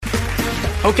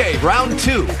Okay, round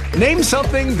two. Name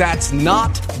something that's not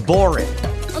boring.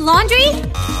 A laundry?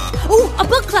 Ooh, a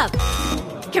book club.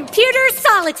 Computer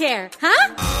solitaire,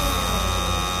 huh?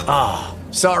 Ah, oh,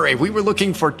 sorry, we were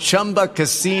looking for Chumba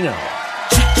Casino.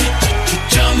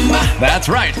 That's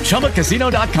right,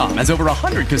 ChumbaCasino.com has over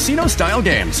 100 casino-style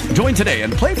games. Join today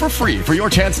and play for free for your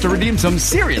chance to redeem some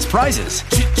serious prizes.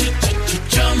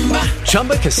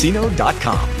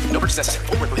 ChumbaCasino.com. No purchase necessary.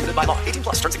 Void where prohibited by law. 18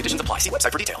 plus. Terms and conditions apply. See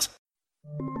website for details.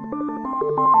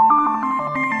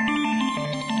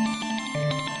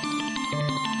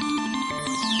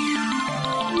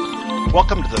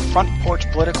 Welcome to the Front Porch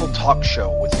Political Talk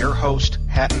Show with your host,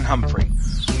 Hatton Humphrey,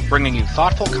 bringing you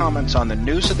thoughtful comments on the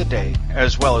news of the day,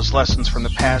 as well as lessons from the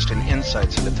past and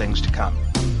insights into things to come.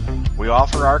 We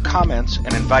offer our comments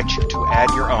and invite you to add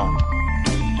your own.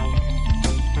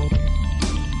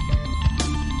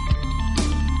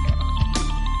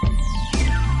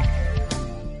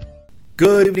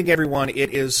 Good evening, everyone.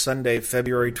 It is Sunday,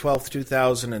 February 12th,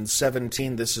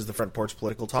 2017. This is the Front Porch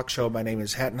Political Talk Show. My name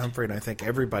is Hatton Humphrey, and I thank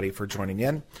everybody for joining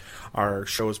in. Our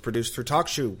show is produced through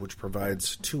TalkShoe, which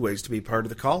provides two ways to be part of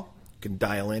the call. You can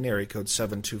dial in, area code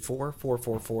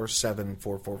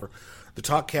 724-444-7444. The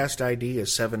TalkCast ID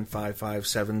is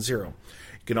 75570.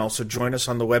 You can also join us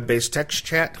on the web-based text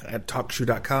chat at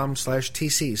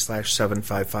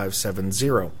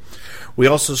talkshoe.com/TC/75570. We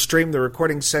also stream the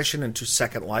recording session into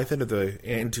Second Life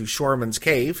into Shoreman's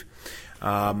Cave.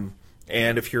 And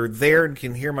if you're there and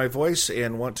can hear my voice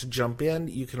and want to jump in,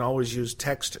 you can always use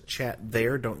text chat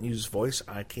there. Don't use voice.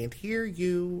 I can't hear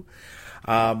you.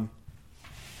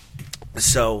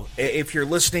 So if you're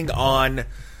listening on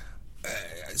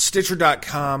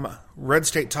Stitcher.com, Red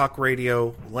State Talk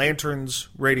Radio, Lanterns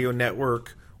Radio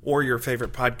Network, or your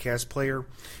favorite podcast player,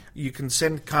 you can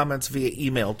send comments via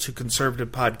email to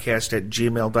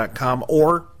conservativepodcast@gmail.com,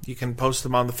 or you can post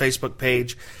them on the Facebook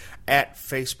page at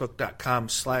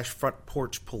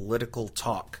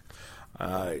facebook.com/frontporchpoliticaltalk.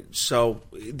 So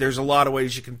there's a lot of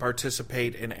ways you can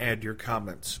participate and add your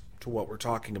comments to what we're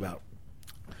talking about.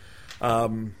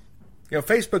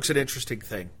 Facebook's an interesting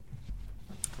thing.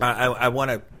 I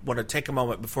want to take a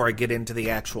moment before I get into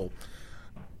the actual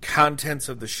contents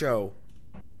of the show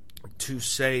to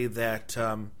say that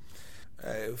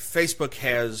Facebook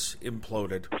has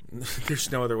imploded.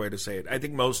 There's no other way to say it. I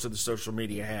think most of the social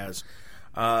media has.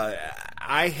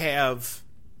 I have,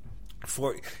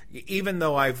 even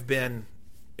though I've been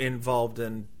involved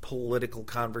in political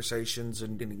conversations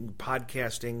and in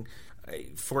podcasting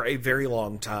for a very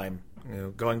long time,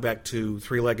 going back to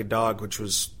Three-Legged Dog, which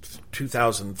was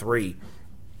 2003,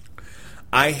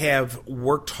 I have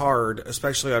worked hard,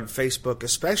 especially on Facebook,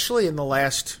 especially in the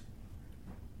last,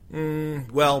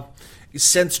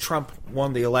 since Trump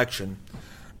won the election,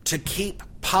 to keep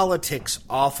politics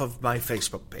off of my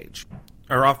Facebook page,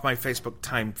 or off my Facebook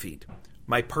time feed,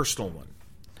 my personal one.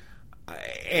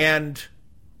 And,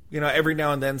 every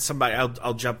now and then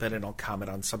I'll jump in and I'll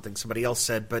comment on something somebody else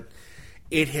said, but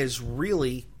it has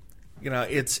really,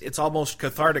 it's almost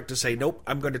cathartic to say, nope,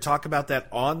 I'm going to talk about that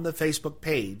on the Facebook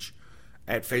page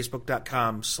at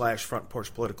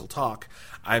facebook.com/frontporchpoliticaltalk.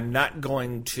 I'm not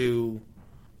going to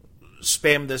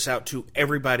spam this out to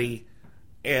everybody,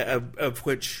 of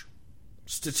which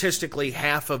statistically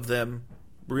half of them,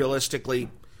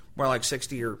 realistically, more like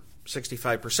 60 or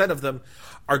 65% of them,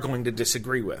 are going to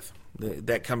disagree with.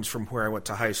 That comes from where I went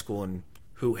to high school and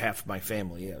who half of my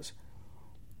family is.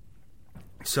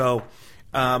 So,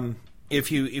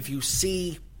 if you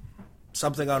see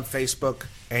something on Facebook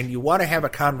and you want to have a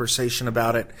conversation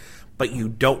about it, but you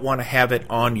don't want to have it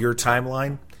on your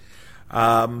timeline,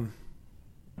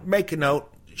 make a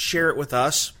note, share it with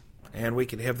us, and we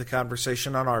can have the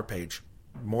conversation on our page.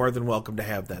 More than welcome to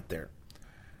have that there.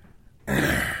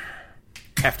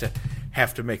 have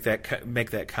to make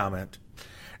that comment.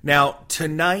 Now,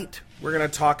 tonight we're going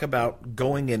to talk about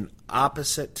going in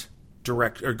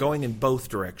going in both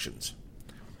directions.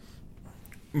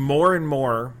 More and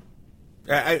more,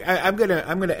 I'm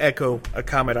gonna echo a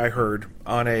comment I heard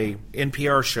on a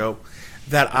NPR show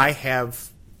that I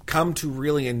have come to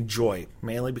really enjoy,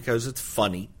 mainly because it's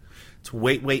funny. It's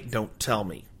Wait, Don't Tell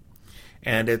Me.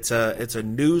 And it's a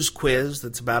news quiz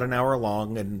that's about an hour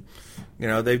long, and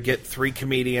they get three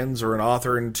comedians or an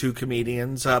author and two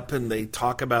comedians up, and they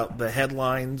talk about the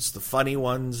headlines, the funny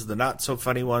ones, the not so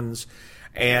funny ones,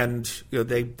 and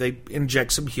they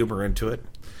inject some humor into it.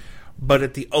 But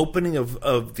at the opening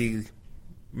of the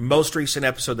most recent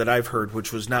episode that I've heard,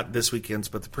 which was not this weekend's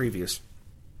but the previous,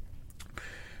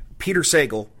 Peter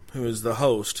Sagal, who is the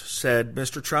host, said,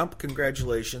 "Mr. Trump,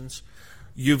 congratulations.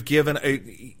 You've given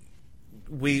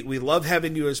we love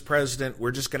having you as president.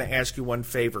 We're just going to ask you one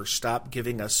favor. Stop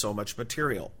giving us so much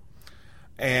material.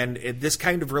 And this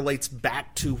kind of relates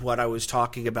back to what I was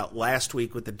talking about last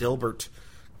week with the Dilbert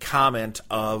comment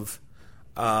of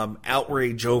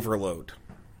outrage overload.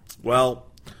 Well,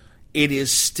 it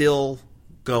is still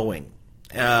going.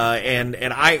 And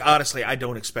I honestly, I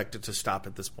don't expect it to stop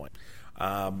at this point.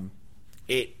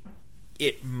 It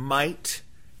might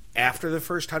after the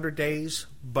first 100 days,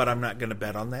 but I'm not going to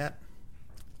bet on that.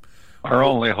 Our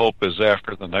only hope is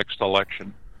after the next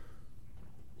election.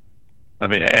 I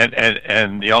mean,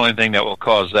 and the only thing that will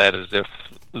cause that is if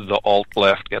the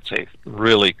alt-left gets a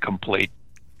really complete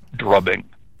drubbing,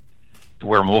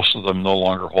 where most of them no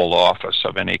longer hold office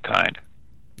of any kind.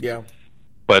 Yeah.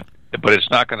 But it's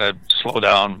not going to slow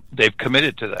down. They've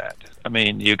committed to that. I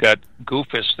mean, you got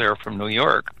Goofus there from New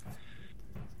York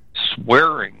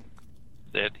swearing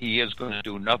that he is going to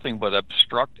do nothing but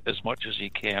obstruct as much as he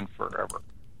can forever.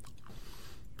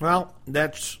 Well,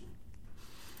 that's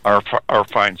our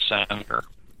fine senator.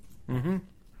 Mm-hmm.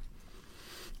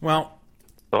 Well,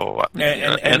 so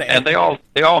and they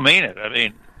all mean it. I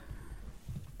mean,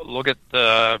 look at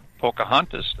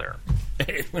Pocahontas there.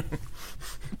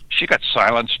 She got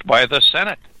silenced by the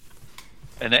Senate,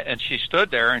 and she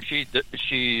stood there and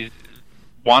she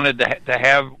wanted to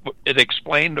have it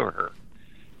explained to her.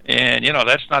 And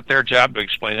that's not their job to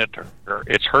explain it to her.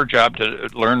 It's her job to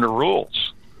learn the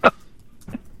rules.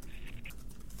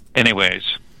 Anyways,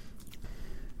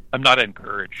 I'm not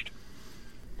encouraged.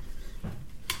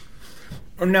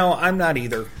 No, I'm not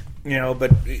either.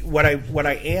 But what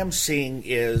I am seeing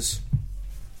is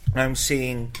I'm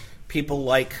seeing people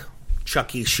like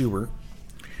Chucky Schumer,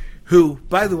 who,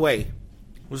 by the way,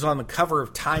 was on the cover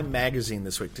of Time magazine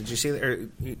this week. Did you see that? Or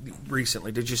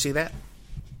recently? Did you see that?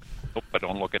 Nope, I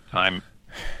don't look at Time.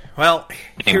 Well,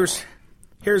 here's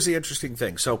the interesting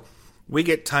thing. So we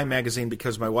get Time magazine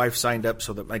because my wife signed up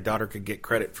so that my daughter could get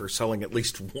credit for selling at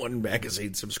least one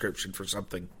magazine subscription for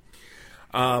something.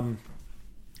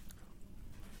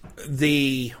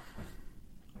 The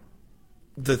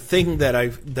thing that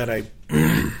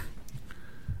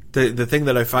the thing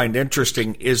that I find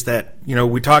interesting is that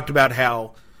we talked about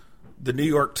how the New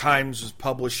York Times was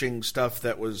publishing stuff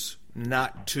that was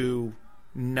not too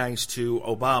nice to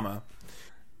Obama.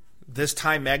 This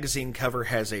Time magazine cover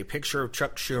has a picture of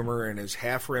Chuck Schumer in his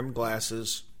half-rimmed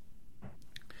glasses,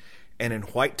 and in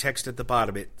white text at the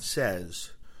bottom it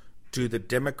says, "Do the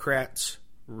Democrats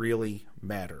really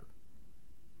matter?"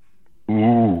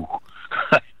 Ooh.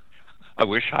 I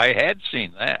wish I had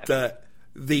seen that.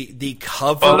 The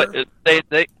cover. Well,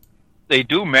 they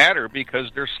do matter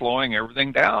because they're slowing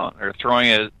everything down.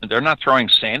 They're not throwing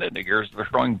sand into gears. They're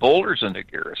throwing boulders into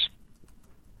gears.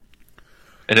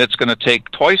 And it's going to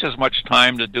take twice as much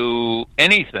time to do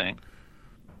anything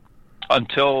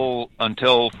until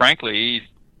frankly,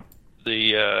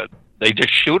 they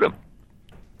just shoot them.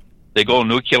 They go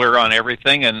nuclear on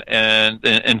everything and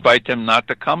invite them not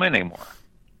to come anymore,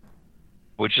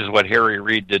 which is what Harry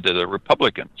Reid did to the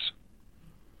Republicans.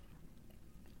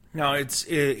 No, it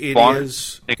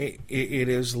is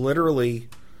literally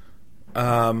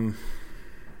the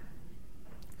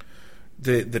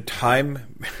Time.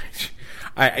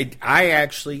 I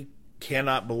actually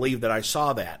cannot believe that I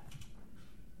saw that.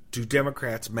 Do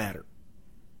Democrats matter?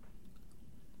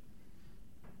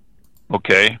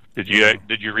 Okay. Did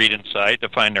you read inside to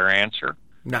find their answer?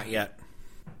 Not yet.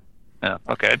 Yeah.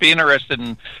 Okay. I'd be interested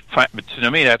in. But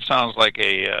to me, that sounds like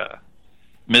a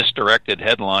misdirected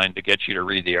headline to get you to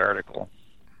read the article.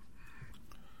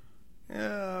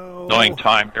 Oh. Knowing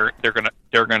Time,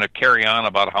 they're gonna carry on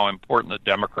about how important the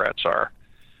Democrats are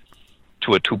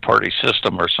to a two-party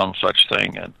system or some such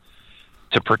thing, and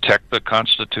to protect the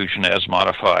Constitution as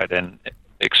modified and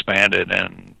expanded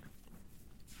and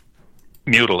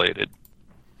mutilated.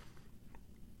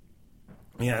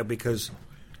 Yeah, because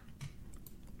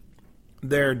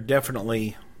they're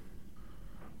definitely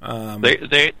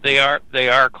they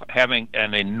are having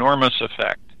an enormous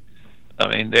effect. I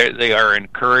mean, they are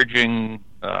encouraging.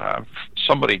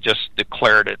 Somebody just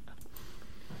declared it.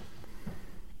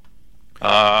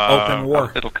 Open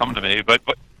war. It'll come to me, but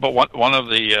one of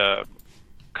the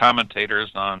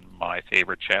commentators on my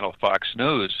favorite channel, Fox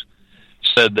News,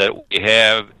 said that we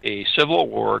have a civil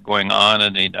war going on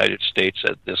in the United States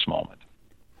at this moment.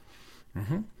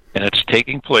 Mm-hmm. And it's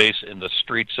taking place in the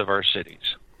streets of our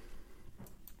cities.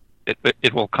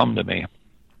 It will come to me,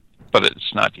 but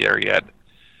it's not there yet.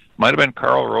 Might have been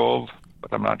Karl Rove,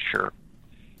 but I'm not sure.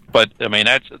 But I mean,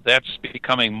 that's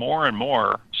becoming more and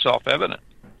more self-evident.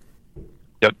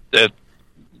 That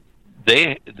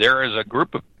there is a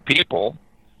group of people,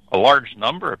 a large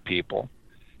number of people,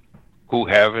 who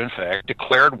have, in fact,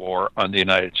 declared war on the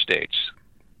United States.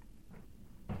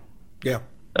 Yeah.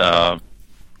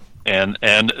 And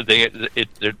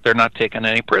they're not taking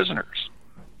any prisoners.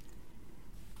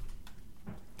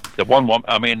 The one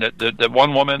woman, the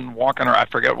one woman walking around, I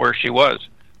forget where she was,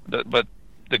 but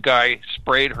the guy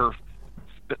sprayed her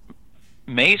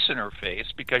mace in her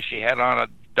face because she had on a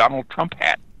Donald Trump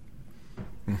hat.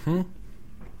 Mm-hmm.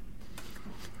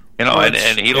 You know,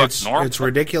 and he looks normal. It's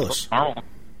ridiculous. Normal.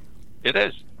 It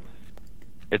is.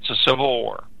 It's a civil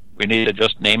war. We need to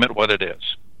just name it what it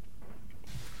is.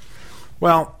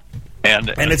 Well,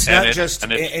 and it's not just.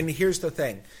 And here's the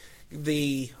thing: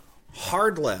 the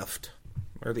hard left,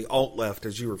 or the alt left,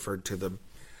 as you referred to them,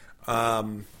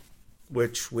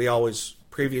 which we always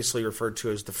previously referred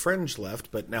to as the fringe left,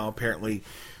 but now apparently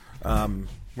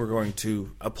we're going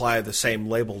to apply the same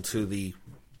label to the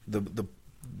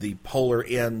polar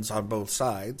ends on both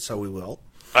sides. So we will.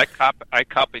 I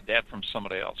copied that from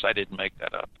somebody else. I didn't make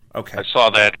that up. Okay. I saw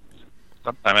that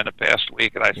sometime in the past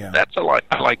week, and I said,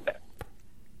 I like that.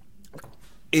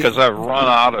 Because I've run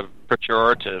out of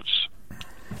pejoratives.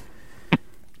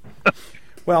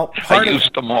 Well, I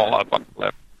used them all up on the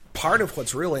left. Part of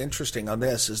what's really interesting on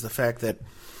this is the fact that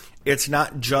it's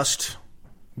not just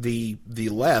the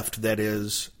left that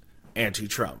is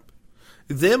anti-Trump.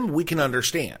 Them we can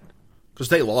understand because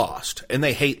they lost and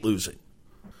they hate losing.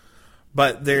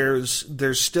 But there's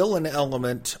still an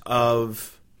element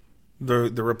of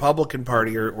the Republican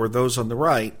Party or those on the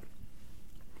right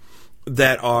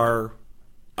that are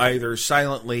either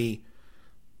silently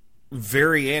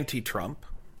very anti-Trump,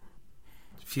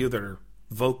 few that are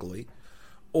vocally,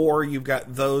 or you've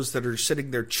got those that are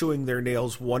sitting there chewing their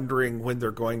nails wondering when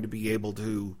they're going to be able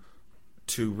to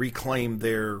reclaim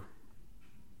their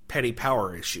petty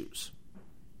power issues.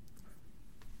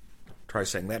 Try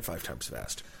saying that 5 times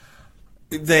fast.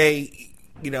 They,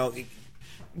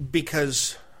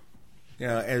 because,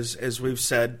 as we've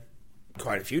said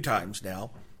quite a few times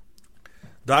now,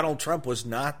 Donald Trump was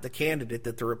not the candidate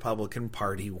that the Republican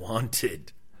Party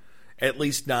wanted. At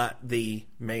least not the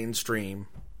mainstream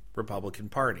Republican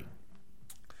Party.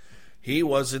 He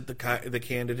wasn't the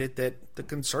candidate that the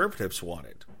conservatives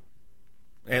wanted.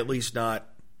 At least not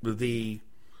the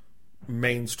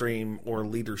mainstream or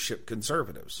leadership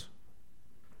conservatives.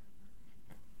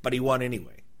 But he won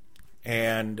anyway.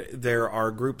 And there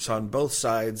are groups on both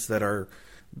sides that are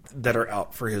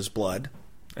out for his blood.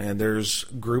 And there's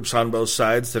groups on both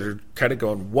sides that are kind of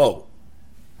going, whoa.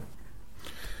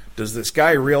 Does this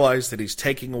guy realize that he's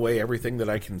taking away everything that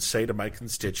I can say to my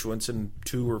constituents in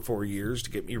 2 or 4 years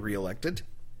to get me reelected?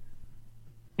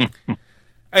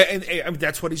 and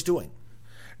that's what he's doing.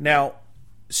 Now,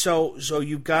 so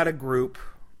you've got a group,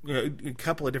 a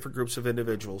couple of different groups of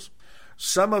individuals.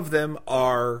 Some of them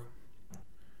are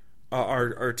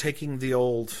taking the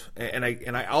old, and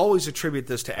I always attribute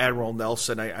this to Admiral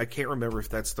Nelson. I can't remember if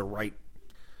that's the right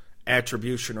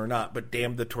attribution or not, but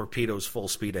damn the torpedoes, full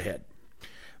speed ahead.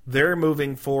 They're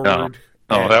moving forward.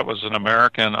 No, that was an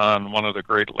American on one of the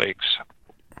Great Lakes.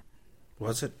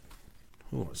 Was it?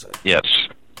 Who was it? Yes.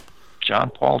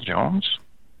 John Paul Jones?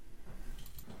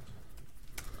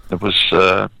 It was,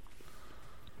 I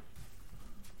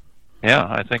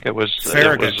think it was...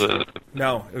 Farragut.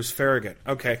 No, it was Farragut.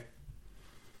 Okay.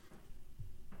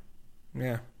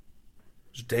 Yeah. It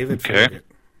was David Farragut.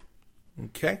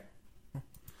 Okay.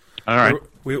 All right.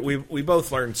 We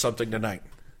both learned something tonight.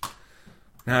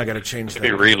 Now I got to change that. We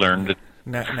relearned it.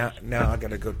 Now I got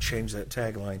to go change that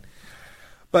tagline.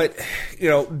 But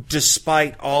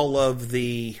despite all of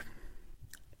the,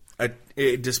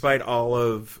 despite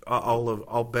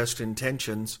all best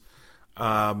intentions,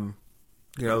 there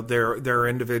are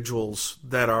individuals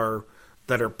that are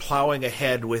plowing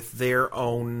ahead with their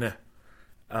own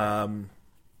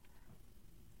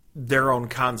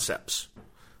concepts.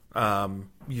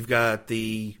 You've got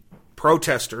the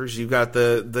protesters. You've got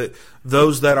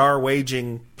those that are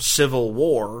waging civil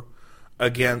war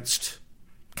against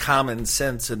common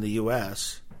sense in the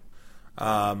U.S.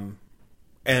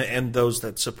 And those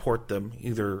that support them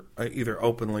either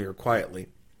openly or quietly.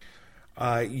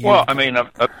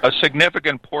 A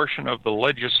significant portion of the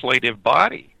legislative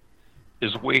body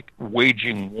is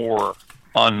waging war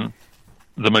on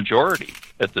the majority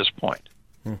at this point.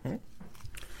 Mm-hmm.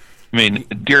 I mean,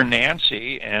 dear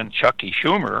Nancy and Chucky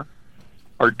Schumer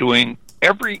are doing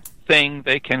everything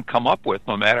they can come up with,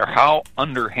 no matter how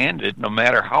underhanded, no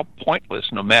matter how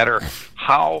pointless, no matter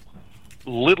how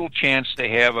little chance they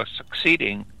have of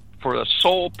succeeding, for the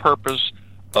sole purpose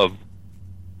of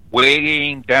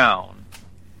weighing down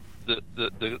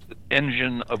the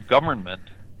engine of government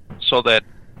so that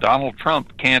Donald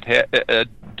Trump can't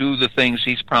do the things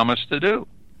he's promised to do.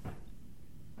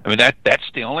 I mean,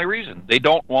 that's the only reason. They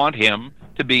don't want him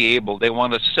to be able, they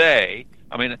want to say,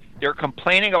 I mean, they're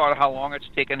complaining about how long it's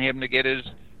taken him to get his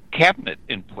cabinet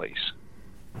in place.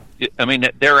 I mean,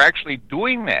 they're actually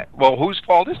doing that. Well, whose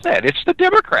fault is that? It's the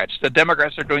Democrats. The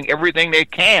Democrats are doing everything they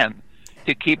can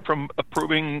to keep from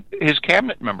approving his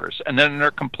cabinet members. And then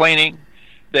they're complaining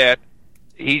that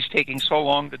he's taking so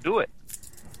long to do it.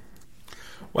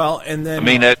 Well, and then, I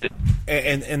mean,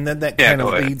 and then that kind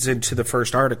of leads into the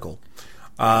first article,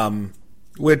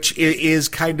 which is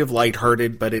kind of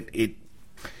lighthearted, but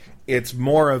it's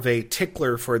more of a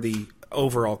tickler for the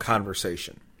overall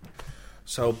conversation.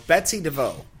 So Betsy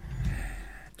DeVoe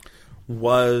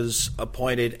was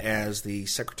appointed as the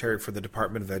Secretary for the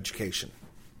Department of Education.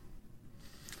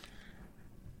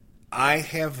 I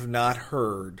have not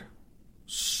heard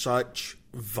such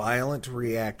violent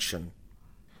reaction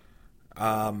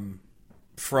from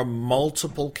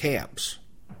multiple camps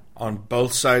on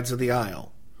both sides of the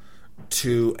aisle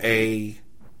to a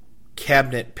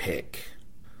cabinet pick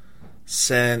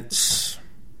since...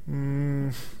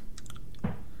 well,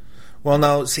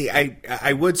 no, see,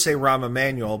 I would say Rahm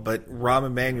Emanuel, but Rahm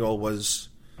Emanuel was,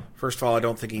 first of all, I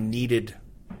don't think he needed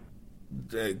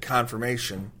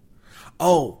confirmation.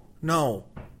 Oh, no,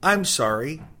 I'm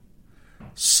sorry.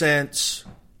 Since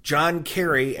John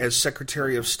Kerry as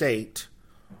Secretary of State,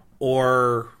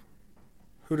 or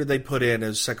who did they put in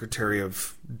as Secretary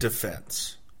of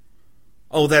Defense?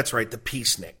 Oh, that's right, the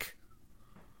peacenik.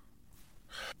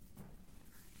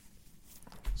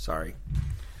 Sorry.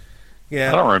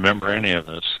 Yeah, I don't remember any of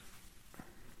this.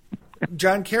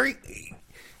 John Kerry,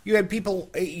 you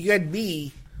had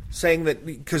me saying that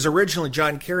because originally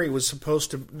John Kerry was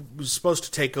supposed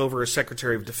to take over as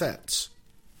Secretary of Defense,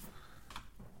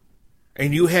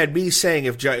 and you had me saying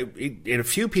and a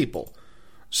few people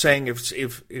saying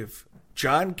if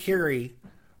John Kerry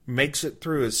makes it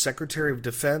through as Secretary of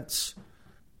Defense,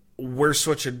 we're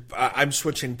switching. I'm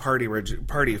switching party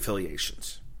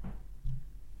affiliations.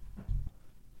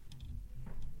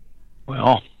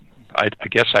 Well, I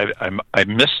guess I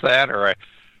missed that, or I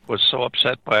was so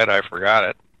upset by it I forgot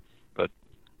it. But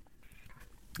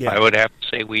yeah. I would have to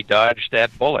say we dodged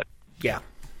that bullet. Yeah.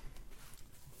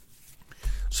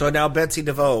 So now Betsy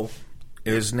DeVoe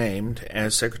is named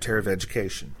as Secretary of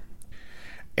Education.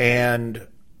 And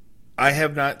I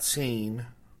have not seen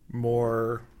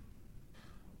more,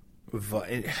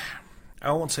 I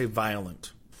won't say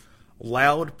violent,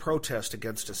 loud protest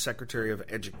against a Secretary of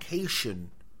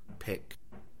Education pick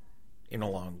in a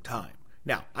long time.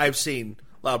 Now, I've seen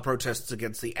loud protests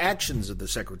against the actions of the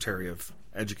Secretary of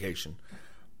Education,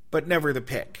 but never the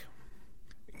pick.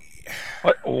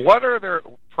 What are their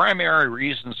primary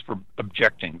reasons for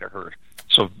objecting to her?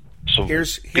 So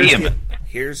here's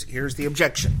the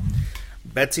objection.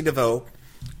 Betsy DeVoe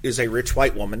is a rich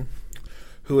white woman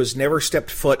who has never stepped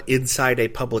foot inside a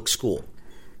public school.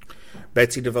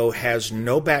 Betsy DeVoe has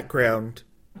no background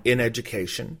in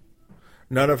education.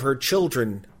 None of her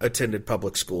children attended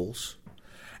public schools,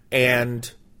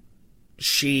 and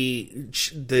the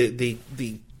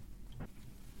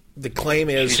claim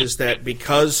is that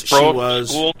because she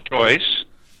was school choice,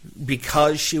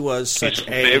 because she was such in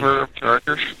favor of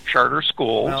charter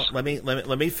schools. Well,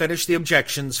 let me finish the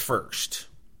objections first.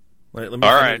 Let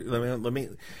me.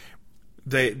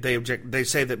 They object. They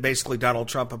say that basically Donald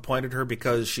Trump appointed her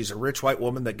because she's a rich white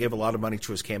woman that gave a lot of money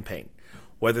to his campaign.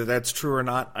 Whether that's true or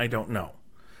not, I don't know.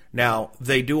 Now,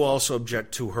 they do also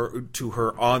object to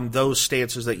her on those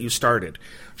stances that you started.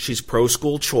 She's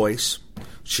pro-school choice.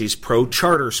 She's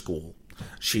pro-charter school.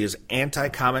 She is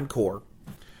anti-Common Core.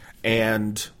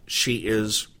 And she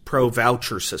is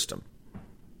pro-voucher system.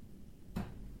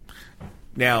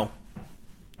 Now,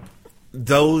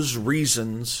 those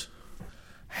reasons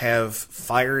have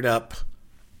fired up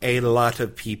a lot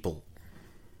of people.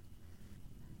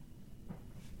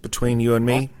 Between you and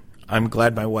me, I'm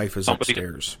glad my wife is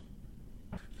upstairs.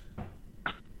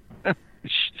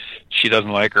 She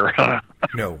doesn't like her.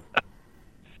 No.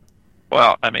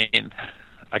 Well, I mean,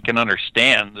 I can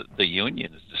understand that the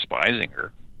union is despising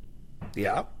her.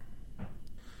 Yeah.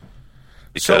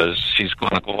 Because she's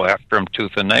going to go after him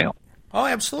tooth and nail. Oh,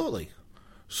 absolutely.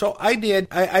 So I did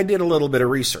a little bit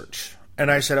of research. And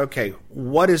I said, okay,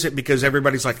 what is it? Because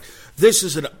everybody's like, this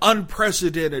is an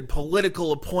unprecedented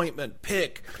political appointment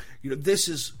pick. You know, this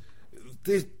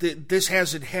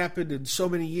hasn't happened in so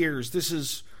many years. This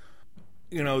is,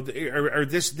 you know, or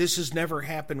this has never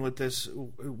happened with this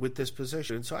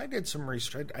position. And so I did some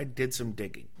research. I did some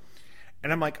digging,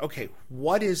 and I'm like, okay,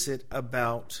 what is it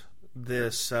about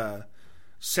this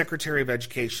Secretary of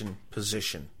Education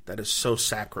position that is so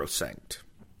sacrosanct?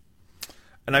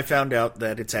 And I found out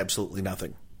that it's absolutely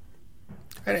nothing.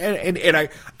 And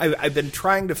I've been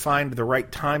trying to find the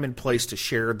right time and place to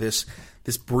share this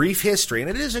brief history, and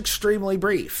it is extremely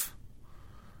brief.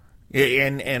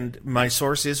 And my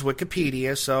source is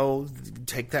Wikipedia, so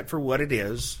take that for what it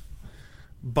is.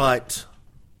 But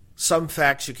some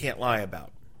facts you can't lie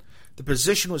about. The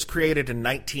position was created in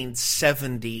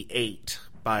 1978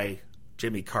 by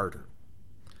Jimmy Carter.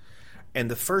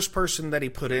 And the first person that he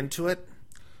put into it,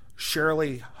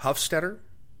 Shirley Hofstetter,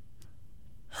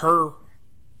 her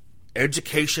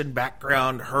education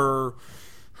background, her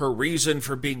reason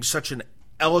for being such an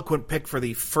eloquent pick for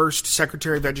the first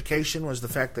Secretary of Education was the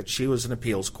fact that she was an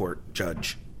appeals court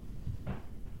judge.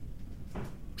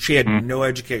 She had no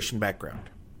education background.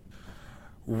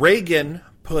 Reagan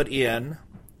put in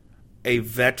a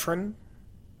veteran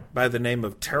by the name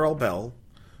of Terrell Bell,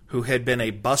 who had been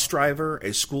a bus driver,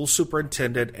 a school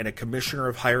superintendent, and a commissioner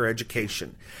of higher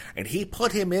education. And he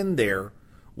put him in there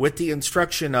with the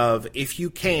instruction of, if you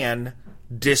can,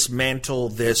 dismantle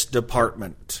this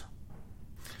department.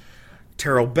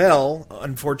 Terrell Bell,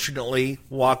 unfortunately,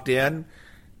 walked in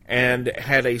and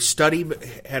had a study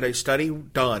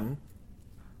done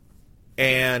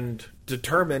and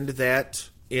determined that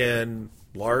in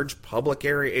large public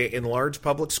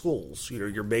schools,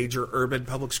 your major urban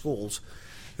public schools,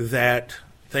 that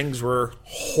things were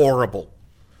horrible,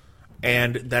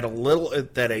 and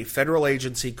that a federal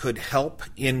agency could help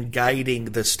in guiding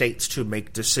the states to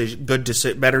make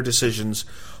better decisions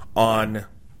on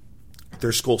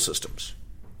their school systems.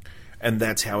 And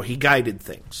that's how he guided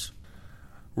things.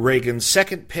 Reagan's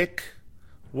second pick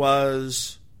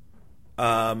was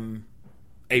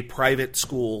a private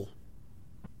school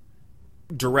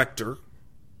director,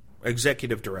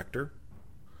 executive director.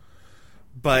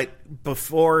 But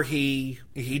before he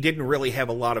didn't really have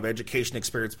a lot of education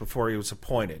experience before he was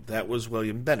appointed. That was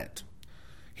William Bennett.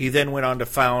 He then went on to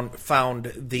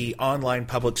found the online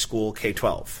public school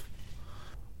K-12.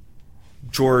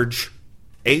 George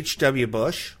H.W.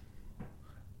 Bush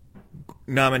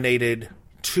nominated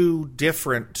two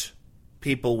different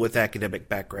people with academic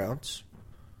backgrounds.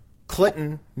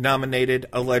 Clinton nominated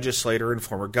a legislator and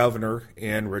former governor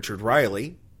in Richard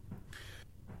Riley.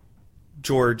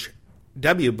 George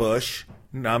W. Bush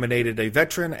nominated a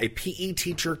veteran, a PE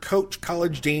teacher, coach,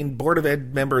 college dean, board of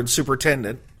ed member, and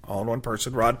superintendent, all in one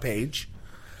person, Rod Page,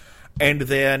 and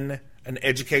then an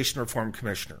education reform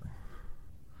commissioner.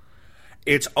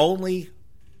 It's only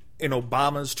in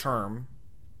Obama's term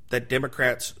that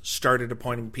Democrats started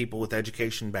appointing people with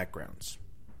education backgrounds.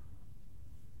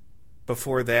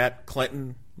 Before that,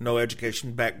 Clinton, no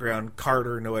education background.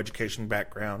 Carter, no education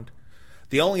background.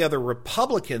 The only other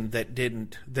Republican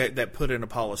that put in a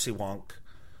policy wonk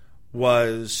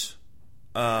was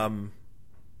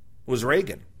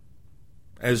Reagan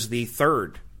as the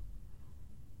third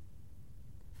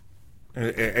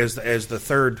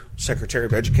Secretary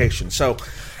of Education. So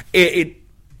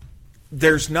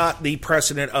there's not the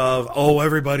precedent of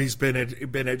everybody's been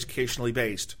educationally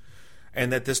based,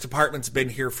 and that this department's been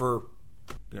here for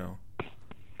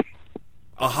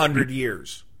 100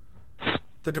 years.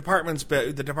 The department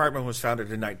was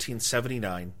founded in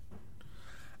 1979,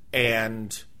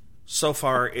 and so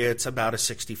far it's about a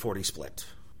 60-40 split,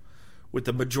 with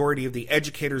the majority of the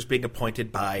educators being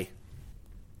appointed by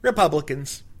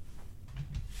Republicans.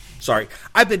 Sorry,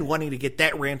 I've been wanting to get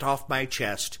that rant off my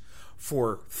chest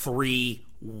for 3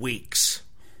 weeks,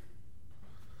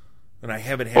 and I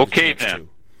haven't had a chance to.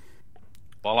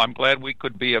 Well, I'm glad we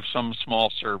could be of some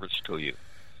small service to you.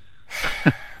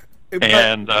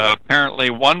 And apparently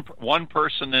one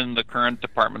person in the current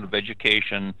Department of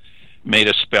Education made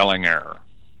a spelling error,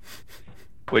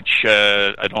 which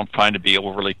I don't find to be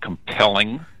overly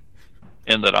compelling,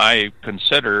 in that I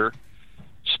consider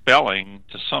spelling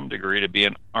to some degree to be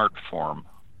an art form.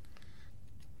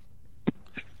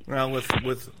 Well,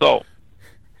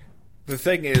 the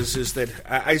thing is that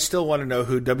I still want to know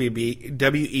who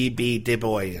W.E.B. Du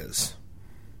Bois is.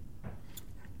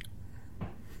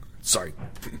 Sorry.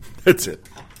 That's it.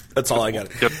 That's all I got.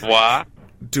 Dubois?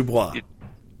 Dubois.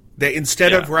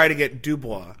 Instead of writing it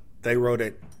Dubois, they wrote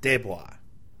it Desbois.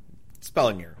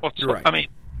 Spelling error. Well, You're right. I mean,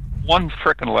 one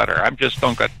frickin' letter.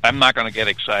 I'm not going to get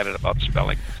excited about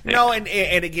spelling. No, and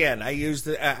again,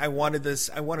 I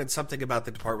wanted something about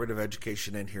the Department of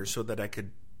Education in here so that I could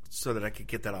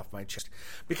get that off my chest,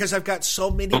 because I've got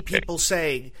so many people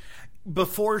saying,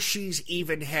 before she's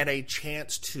even had a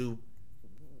chance to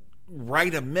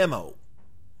write a memo,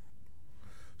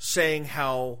 saying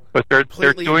how. But they're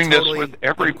doing this with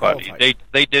everybody.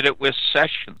 They did it with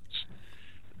Sessions.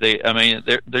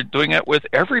 They're doing it with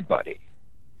everybody.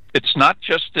 It's not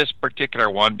just this particular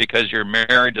one because you're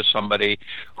married to somebody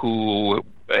who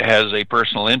has a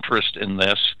personal interest in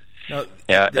this. No,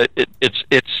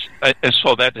 it's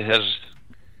so that has,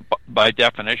 by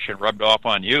definition, rubbed off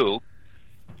on you.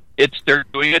 They're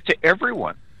doing it to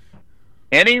everyone.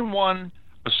 Anyone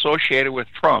associated with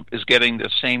Trump is getting the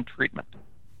same treatment.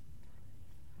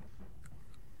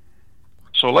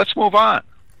 So let's move on.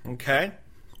 Okay.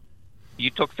 You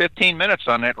took 15 minutes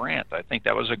on that rant. I think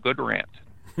that was a good rant.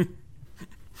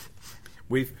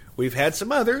 We've had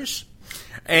some others,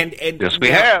 and yes, we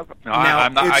have. No,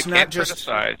 now, I can't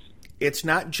criticize. It's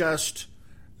not just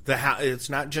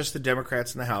the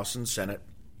Democrats in the House and Senate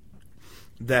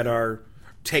that are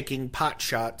taking pot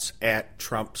shots at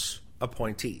Trump's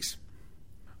appointees.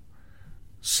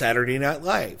 Saturday Night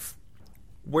Live,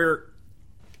 where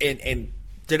and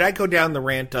did I go down the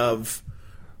rant of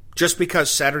just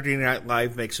because Saturday Night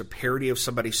Live makes a parody of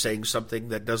somebody saying something,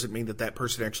 that doesn't mean that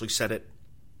person actually said it?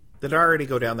 Did I already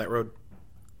go down that road?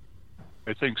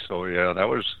 I think so, yeah. That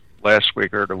was last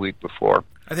week or the week before.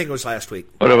 I think it was last week.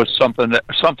 But it was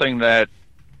something that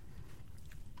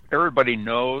everybody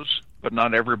knows, but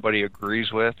not everybody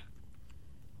agrees with.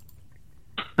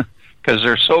 Because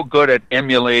they're so good at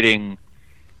emulating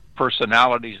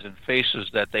personalities and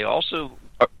faces that they also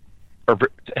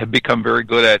have become very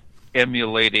good at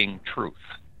emulating truth.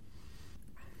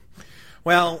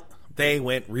 Well, they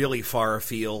went really far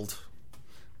afield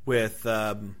with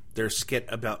their skit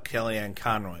about Kellyanne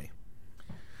Conway.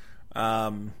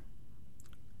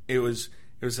 It was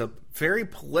a very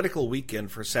political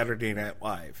weekend for Saturday Night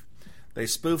Live. They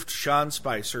spoofed Sean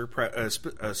Spicer press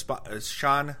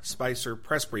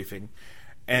briefing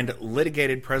and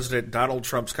litigated President Donald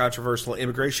Trump's controversial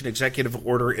immigration executive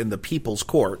order in the People's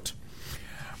Court.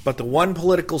 But the one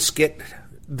political skit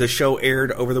the show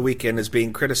aired over the weekend is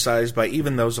being criticized by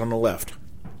even those on the left.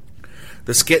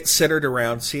 The skit centered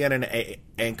around CNN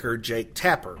anchor Jake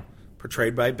Tapper,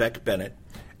 portrayed by Beck Bennett,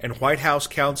 and White House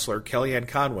counselor Kellyanne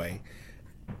Conway,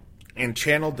 and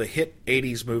channeled the hit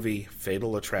 80s movie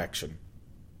Fatal Attraction.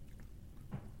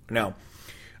 Now,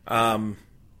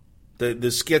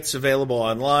 the skit's available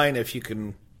online if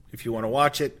you want to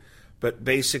watch it, but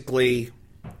basically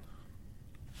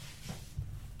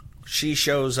she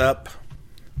shows up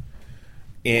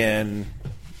in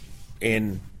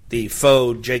the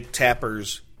faux Jake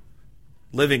Tapper's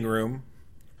living room,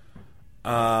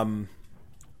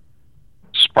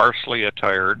 sparsely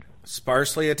attired,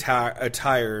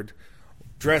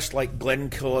 dressed like Glenn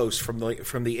Close from the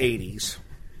 80s,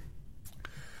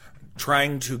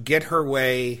 trying to get her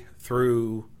way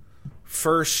through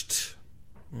first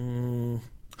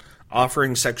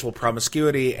offering sexual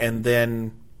promiscuity and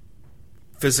then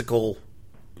physical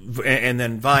and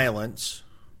then violence.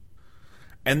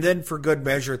 And then, for good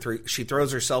measure, she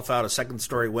throws herself out a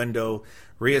second-story window,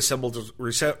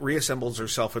 reassembles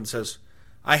herself, and says,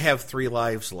 "I have 3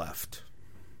 lives left."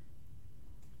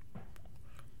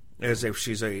 As if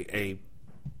she's a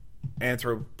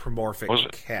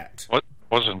anthropomorphic cat. What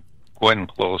wasn't Glenn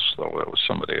Close, though? It was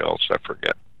somebody else. I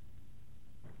forget.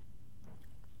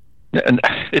 And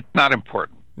it's not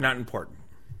important. Not important.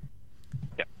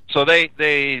 Yeah. So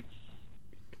they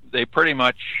pretty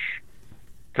much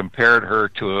compared her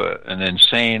to an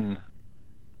insane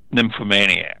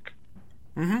nymphomaniac.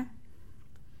 Mm-hmm.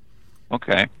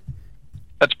 Okay.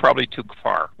 That's probably too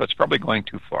far. That's probably going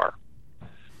too far.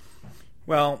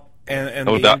 Well, and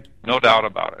no doubt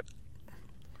about it.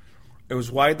 It was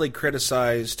widely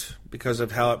criticized because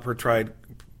of how it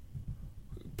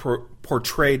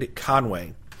portrayed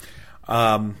Conway,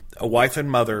 a wife and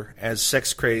mother, as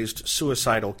sex-crazed,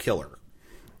 suicidal killer.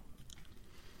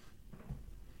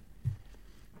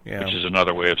 Yeah. Which is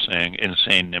another way of saying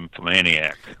insane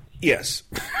nymphomaniac. Yes.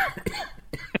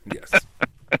 Yes.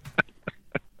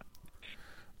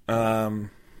 So,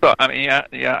 I mean,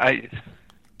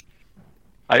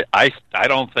 I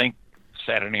don't think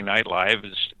Saturday Night Live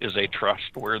is a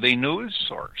trustworthy news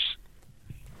source,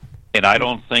 and I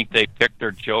don't think they pick their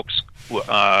jokes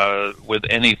with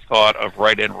any thought of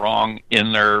right and wrong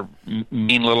in their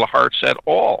mean little hearts at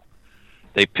all.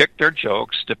 They pick their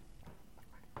jokes to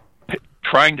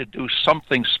trying to do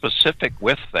something specific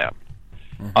with them,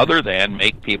 other than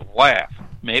make people laugh.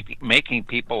 Making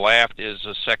people laugh is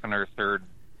a second or third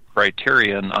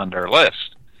criterion on their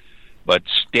list, but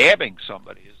stabbing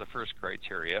somebody is the first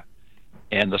criteria,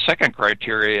 and the second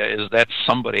criteria is that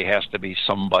somebody has to be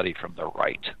somebody from the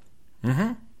right.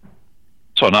 Mm-hmm.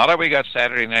 So now that we got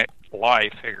Saturday Night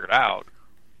Live figured out,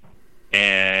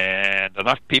 and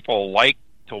enough people like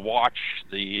to watch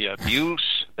the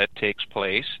abuse that takes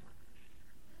place,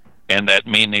 And that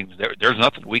meaning there's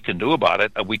nothing we can do about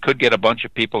it. We could get a bunch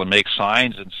of people to make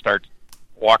signs and start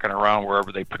walking around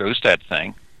wherever they produce that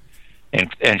thing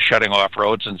and shutting off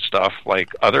roads and stuff like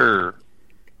other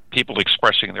people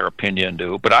expressing their opinion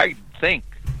do. But I think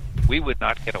we would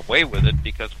not get away with it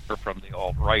because we're from the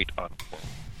alt-right, unquote.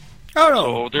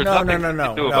 Oh So no.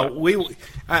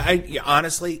 I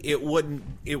honestly, it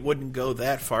wouldn't go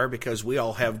that far because we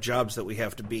all have jobs that we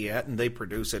have to be at, and they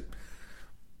produce it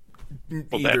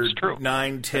either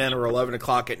 9, 10, or 11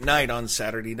 o'clock at night on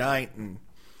Saturday night, and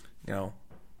Well,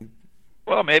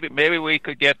 maybe we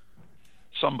could get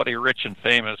somebody rich and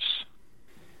famous,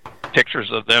 pictures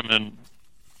of them in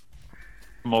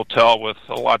a motel with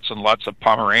lots and lots of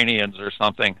Pomeranians or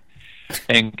something,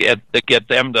 and get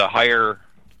them to hire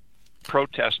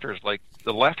protesters like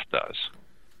the left does.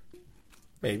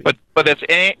 Maybe. But it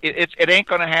ain't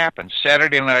going to happen.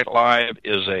 Saturday Night Live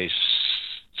is a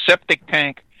septic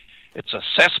tank. It's a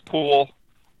cesspool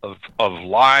of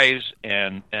lies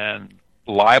and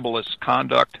libelous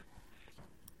conduct,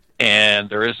 and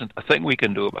there isn't a thing we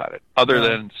can do about it other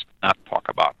than not talk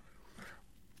about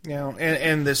it.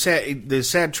 And the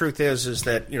sad truth is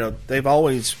that they've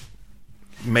always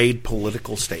made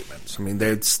political statements. I mean,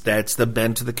 that's the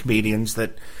bent of the comedians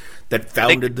that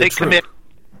founded the truth.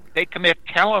 They commit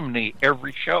calumny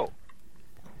every show.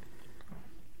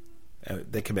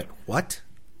 They commit what?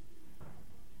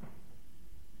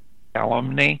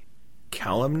 Calumny.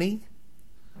 Calumny?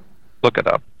 Look it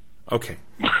up. Okay.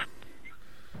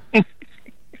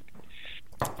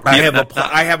 I have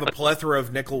a plethora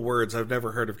of nickel words. I've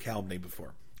never heard of calumny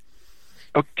before.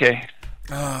 Okay.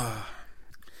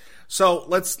 So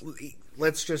let's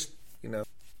just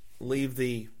leave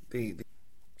the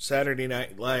Saturday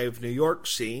Night Live New York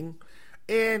scene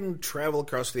and travel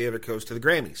across the other coast to the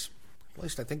Grammys. At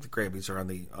least I think the Grammys are on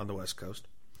the West Coast,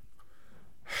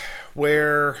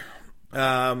 where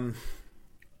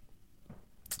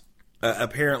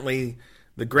apparently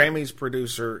the Grammys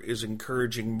producer is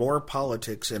encouraging more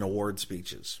politics in award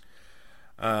speeches.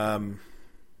 Jay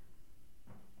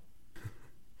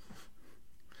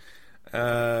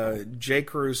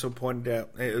Caruso pointed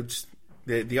out,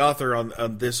 the author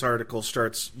on this article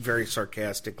starts very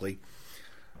sarcastically,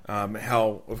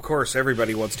 how, of course,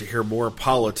 everybody wants to hear more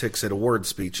politics at award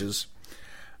speeches.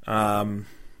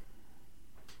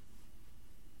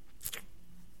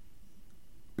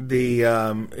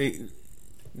 The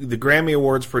Grammy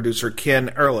Awards producer Ken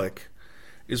Ehrlich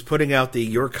is putting out the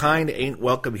 "Your Kind Ain't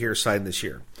Welcome Here" sign this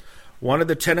year. One of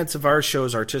the tenets of our show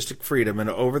is artistic freedom, and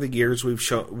over the years we've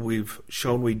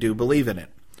shown we do believe in it.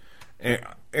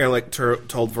 Ehrlich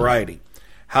told Variety,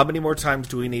 "How many more times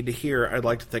do we need to hear, I'd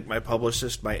like to thank my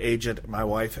publicist, my agent, my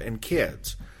wife, and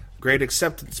kids? Great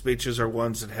acceptance speeches are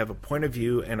ones that have a point of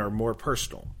view and are more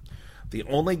personal. The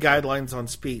only guidelines on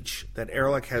speech that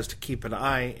Ehrlich has to keep an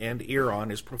eye and ear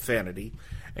on is profanity,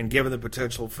 and given the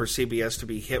potential for CBS to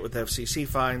be hit with FCC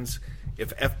fines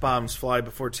if F-bombs fly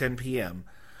before 10 p.m.,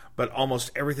 but almost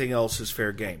everything else is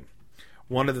fair game.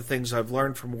 One of the things I've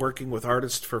learned from working with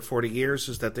artists for 40 years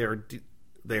is that they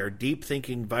are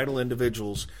deep-thinking, vital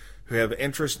individuals who have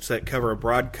interests that cover a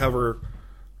broad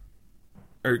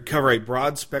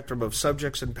spectrum of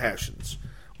subjects and passions.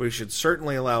 We should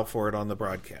certainly allow for it on the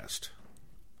broadcast."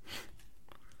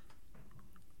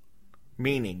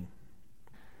 Meaning,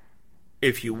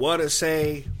 if you want to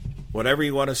say whatever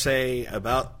you want to say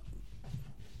about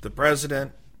the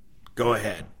president, go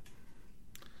ahead.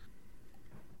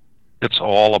 It's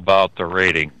all about the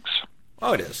ratings.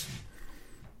 Oh, it is.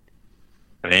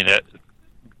 I mean, at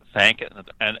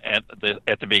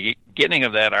the beginning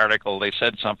of that article, they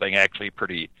said something actually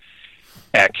pretty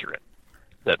accurate,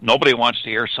 that nobody wants to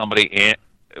hear somebody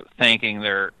thanking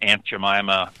their Aunt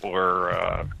Jemima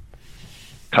or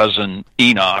cousin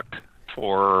Enoch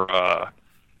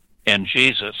and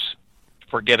Jesus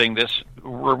for getting this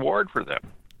reward for them,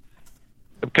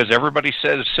 because everybody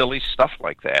says silly stuff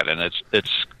like that, and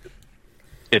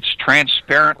it's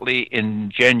transparently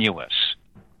ingenuous.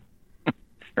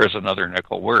 There's another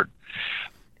nickel word.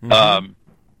 Mm-hmm.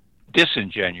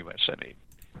 Disingenuous, I mean.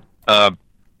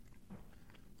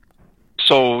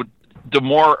 So the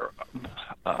more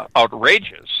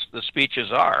outrageous the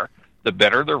speeches are, the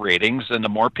better the ratings, and the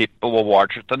more people will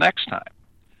watch it the next time.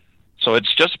 So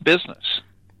it's just business.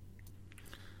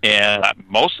 And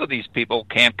most of these people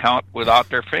can't count with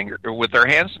their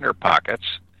hands in their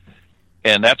pockets,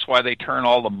 and that's why they turn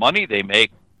all the money they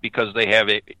make, because they have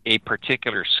a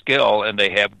particular skill and they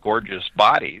have gorgeous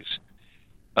bodies,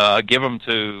 give them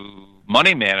to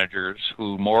money managers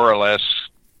who more or less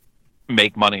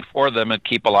make money for them and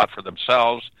keep a lot for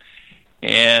themselves,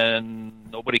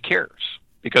 and nobody cares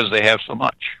because they have so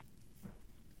much.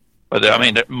 But I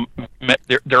mean,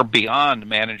 they're beyond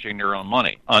managing their own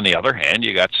money. On the other hand,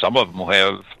 you got some of them who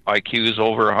have IQs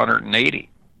over 180.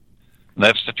 And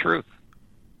that's the truth.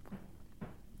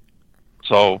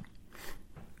 So,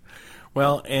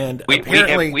 well, and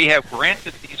apparently we have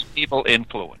granted these people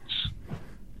influence.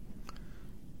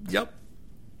 Yep.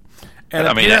 And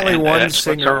apparently,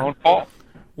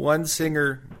 one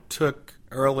singer took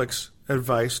Ehrlich's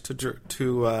advice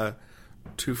to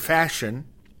fashion,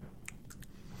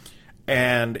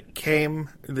 and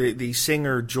the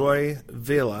singer Joy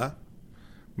Villa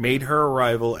made her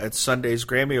arrival at Sunday's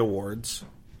Grammy Awards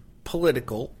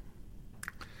political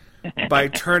by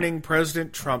turning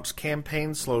President Trump's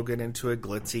campaign slogan into a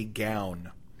glitzy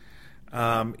gown.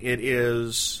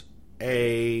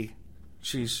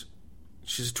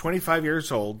 She's 25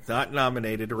 years old, not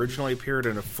nominated, originally appeared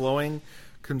in a flowing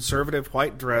conservative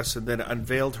white dress and then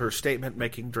unveiled her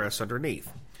statement-making dress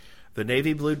underneath. The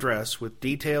navy blue dress, with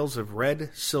details of red,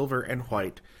 silver, and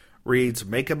white, reads,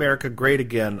 "Make America Great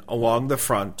Again," along the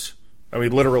front. I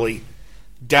mean, literally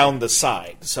down the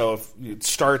side. So if it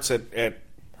starts at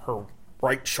her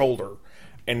right shoulder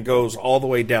and goes all the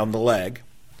way down the leg.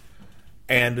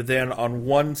 And then on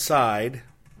one side,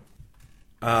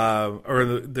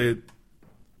 the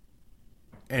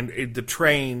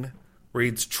train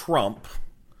reads Trump,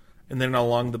 and then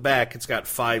along the back it's got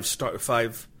five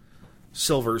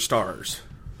silver stars.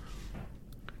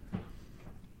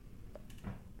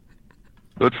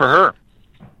 Good for her.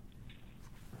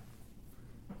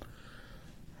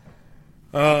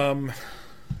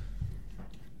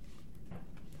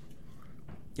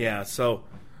 Yeah, so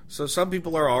some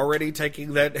people are already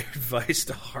taking that advice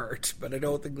to heart, but I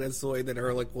don't think that's the way that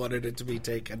Ehrlich wanted it to be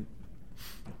taken.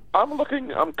 I'm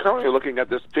currently looking at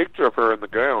this picture of her in the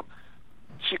gown.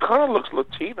 She kind of looks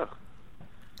Latina.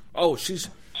 Oh, she's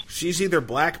either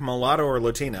black, mulatto, or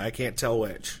Latina. I can't tell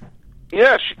which.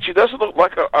 Yeah, she doesn't look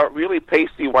like a really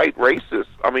pasty white racist.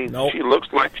 I mean, nope. She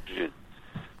looks like she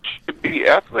should be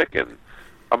ethnic and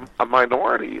a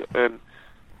minority. And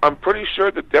I'm pretty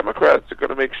sure the Democrats are going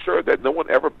to make sure that no one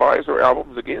ever buys her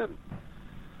albums again.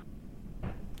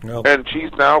 Nope. And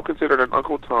she's now considered an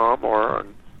Uncle Tom or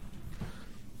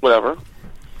whatever.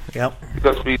 Yep.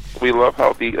 Because we love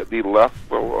how the left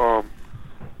will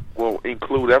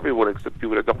include everyone except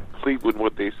people that don't believe in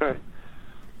what they say.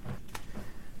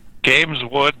 James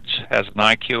Woods has an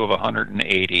IQ of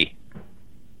 180.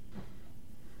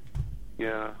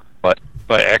 Yeah. But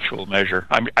by actual measure,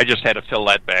 I just had to fill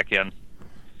that back in.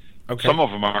 Okay. Some of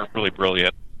them aren't really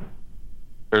brilliant.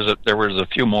 There was a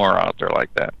few more out there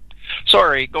like that.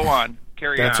 Sorry, go on.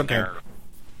 Carry That's on okay. there.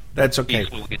 That's okay.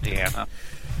 Peaceful Indiana.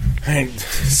 And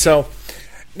so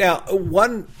now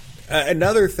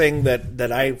another thing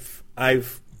that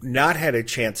I've not had a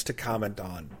chance to comment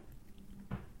on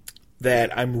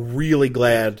that I'm really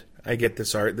glad I get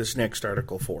this next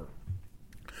article for,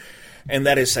 and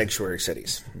that is sanctuary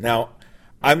cities. Now,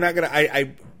 I'm not going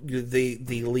to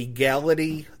the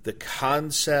legality, the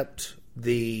concept,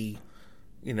 the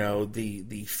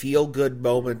feel good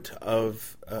moment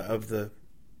of the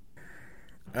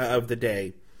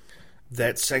day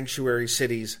that sanctuary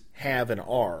cities have and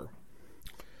are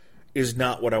is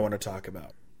not what I want to talk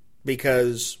about.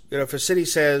 Because if a city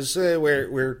says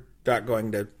we're not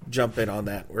going to jump in on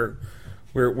that, we're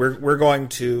going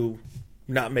to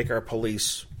not make our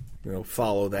police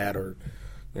follow that or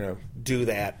do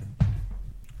that.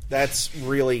 That's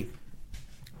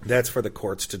for the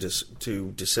courts to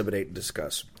disseminate and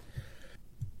discuss.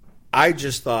 I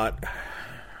just thought,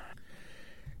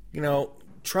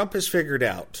 Trump has figured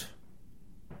out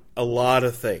a lot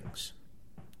of things.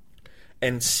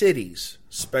 And cities,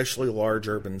 especially large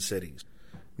urban cities,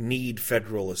 need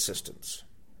federal assistance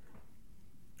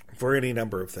for any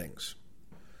number of things.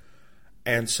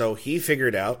 And so he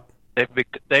figured out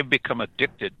they've become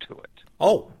addicted to it.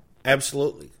 Oh,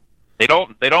 absolutely. They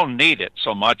don't need it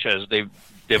so much as they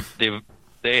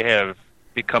have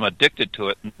become addicted to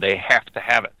it, and they have to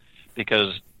have it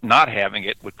because not having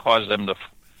it would cause them to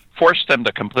force them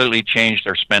to completely change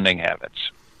their spending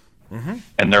habits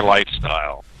and their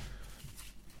lifestyle.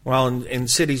 Well, in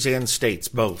cities and states,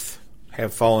 both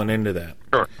have fallen into that.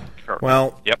 Sure.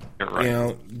 Well, yep, you're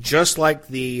right. Just like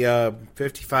the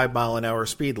 55-mile-an-hour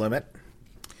speed limit,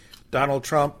 Donald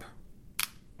Trump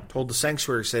told the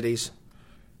sanctuary cities,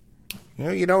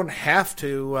 you don't have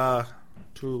to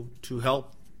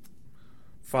help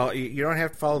follow. You don't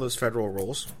have to follow those federal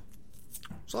rules,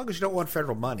 as long as you don't want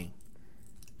federal money.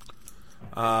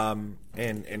 And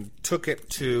took it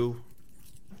to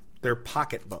their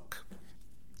pocketbook,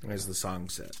 as the song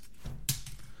said.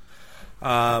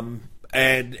 And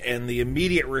the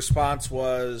immediate response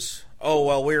was, "Oh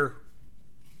well,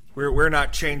 we're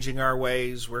not changing our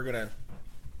ways. We're going to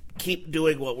keep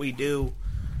doing what we do,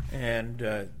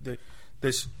 and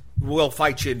this we'll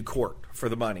fight you in court for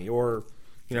the money. Or,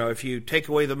 if you take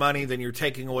away the money, then you're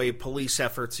taking away police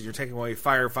efforts, and you're taking away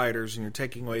firefighters, and you're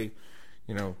taking away,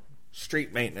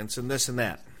 street maintenance, and this and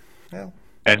that. Well,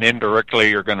 and indirectly,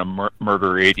 you're going to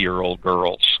murder 80-year-old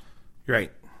girls.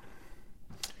 Right.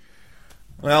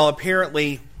 Well,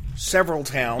 apparently, several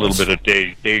towns, A little bit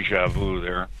of deja vu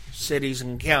there. Cities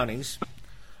and counties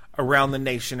around the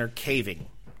nation are caving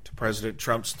to President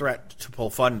Trump's threat to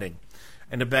pull funding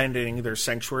and abandoning their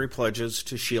sanctuary pledges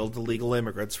to shield illegal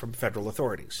immigrants from federal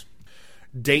authorities.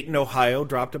 Dayton, Ohio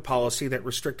dropped a policy that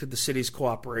restricted the city's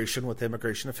cooperation with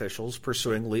immigration officials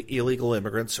pursuing illegal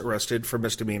immigrants arrested for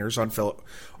misdemeanors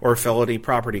or felony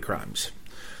property crimes,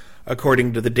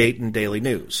 according to the Dayton Daily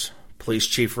News. Police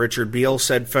Chief Richard Beal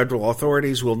said federal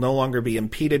authorities will no longer be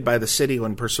impeded by the city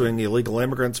when pursuing the illegal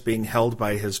immigrants being held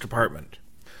by his department.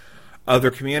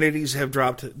 Other communities have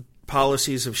dropped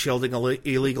policies of shielding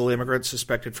illegal immigrants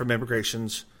suspected from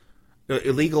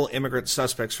illegal immigrant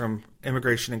suspects from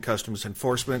Immigration and Customs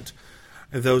Enforcement.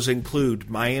 Those include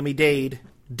Miami-Dade,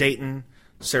 Dayton,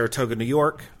 Saratoga, New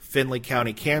York, Findlay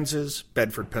County, Kansas,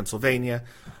 Bedford, Pennsylvania,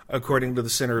 according to the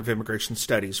Center of Immigration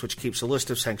Studies, which keeps a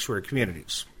list of sanctuary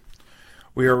communities.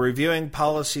 We are reviewing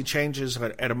policy changes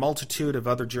at a multitude of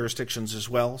other jurisdictions as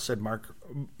well, said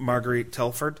Marguerite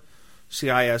Telford,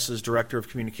 CIS's Director of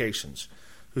Communications,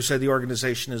 who said the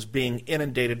organization is being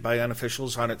inundated by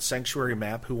unofficials on its sanctuary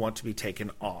map who want to be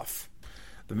taken off.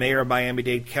 The mayor of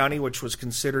Miami-Dade County, which was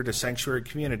considered a sanctuary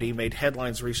community, made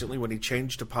headlines recently when he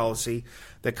changed a policy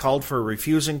that called for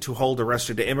refusing to hold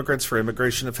arrested immigrants for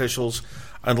immigration officials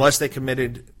unless they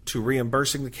committed to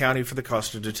reimbursing the county for the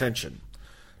cost of detention.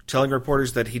 Telling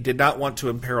reporters that he did not want to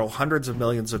imperil hundreds of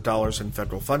millions of dollars in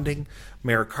federal funding,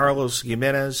 Mayor Carlos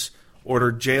Jimenez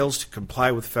ordered jails to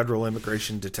comply with federal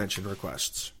immigration detention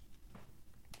requests.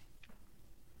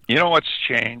 You know what's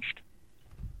changed?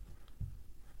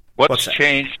 What's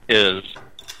changed is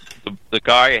the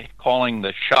guy calling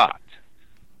the shot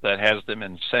that has them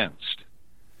incensed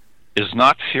is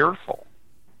not fearful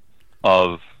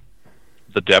of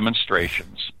the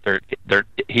demonstrations.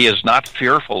 He is not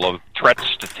fearful of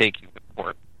threats to take you to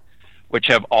court, which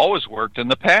have always worked in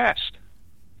the past.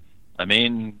 I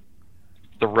mean,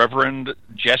 the Reverend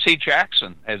Jesse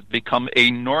Jackson has become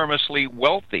enormously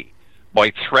wealthy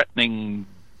by threatening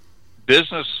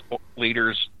business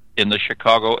leaders in the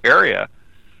Chicago area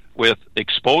with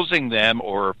exposing them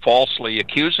or falsely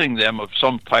accusing them of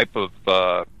some type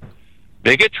of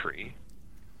bigotry,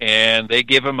 and they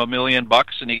give him $1 million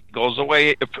and he goes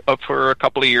away for a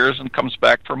couple of years and comes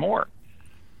back for more.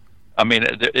 I mean,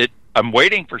 I'm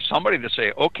waiting for somebody to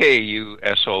say, okay, you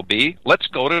SOB, let's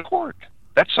go to court.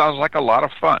 That sounds like a lot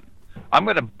of fun. I'm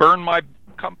going to burn my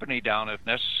company down if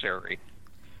necessary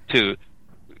to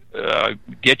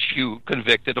get you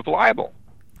convicted of libel.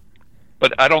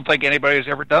 But I don't think anybody's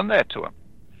ever done that to him.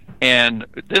 And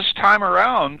this time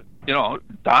around,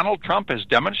 Donald Trump has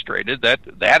demonstrated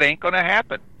that ain't going to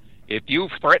happen. If you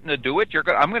threaten to do it,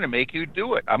 I'm going to make you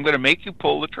do it. I'm going to make you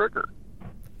pull the trigger.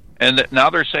 And now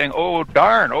they're saying, "Oh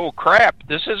darn! Oh crap!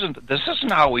 This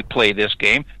isn't how we play this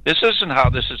game. This isn't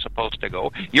how this is supposed to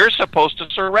go. You're supposed to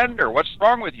surrender. What's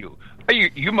wrong with you?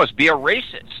 You must be a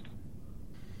racist."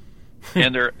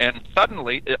 and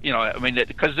suddenly,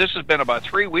 because this has been about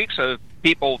 3 weeks of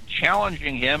people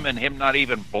challenging him and him not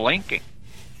even blinking.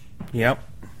 Yep.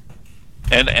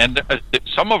 And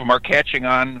some of them are catching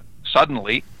on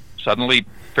suddenly,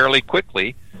 fairly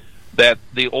quickly, that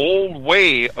the old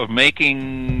way of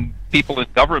making people in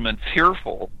government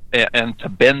fearful and to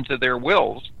bend to their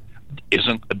wills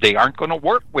they aren't going to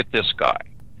work with this guy.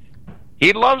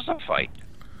 He loves a fight.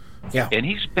 Yeah. And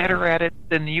he's better at it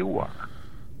than you are.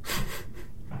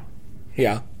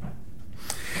 Yeah.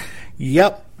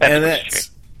 Yep. And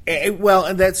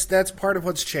that's part of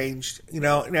what's changed,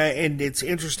 and it's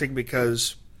interesting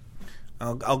because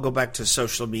I'll go back to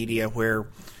social media where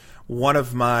one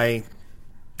of my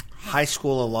high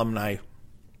school alumni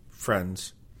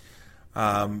friends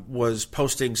was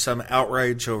posting some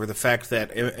outrage over the fact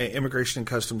that Immigration and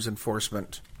Customs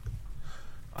Enforcement,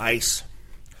 ICE,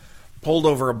 pulled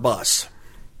over a bus.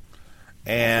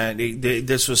 And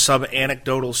this was some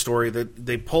anecdotal story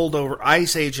that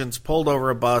ICE agents pulled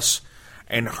over a bus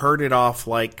and herded off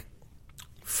like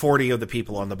 40 of the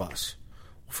people on the bus.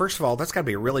 First of all, that's got to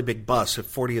be a really big bus if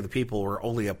 40 of the people were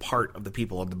only a part of the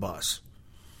people on the bus.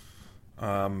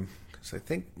 Because I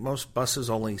think most buses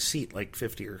only seat like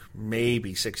 50 or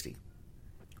maybe 60.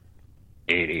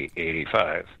 80,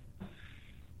 85.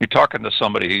 You're talking to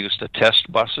somebody who used to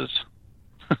test buses?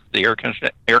 the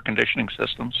air conditioning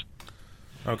systems.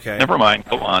 Okay. Never mind.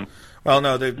 Go on. Well,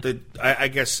 no, I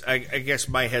guess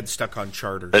my head's stuck on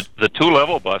charters. The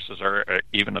 2-level buses are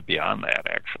even beyond that,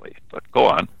 actually. But go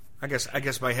on. I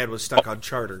guess my head was stuck on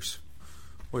charters,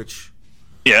 which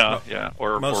or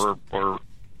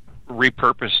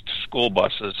repurposed school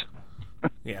buses.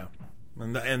 Yeah,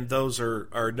 and those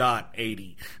are not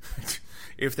 80.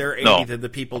 If they're 80, No. then the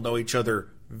people know each other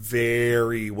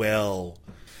very well.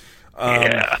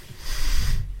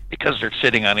 Because they're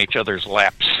sitting on each other's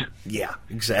laps. Yeah,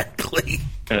 exactly.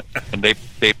 And they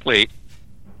play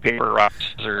paper, rock,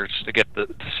 scissors to get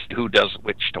who does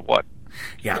which to what.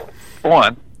 Yeah. Go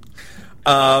on.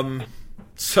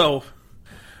 So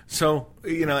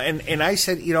and I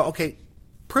said, okay,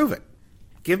 prove it.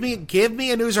 Give me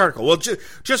a news article. Well,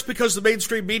 just because the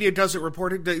mainstream media doesn't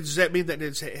report it, does that mean that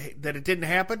it didn't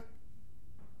happen?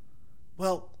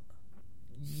 Well,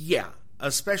 yeah,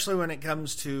 especially when it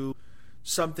comes to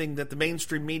something that the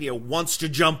mainstream media wants to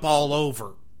jump all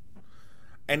over.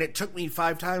 And it took me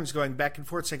 5 times going back and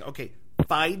forth saying, okay,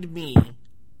 find me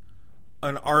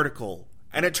an article.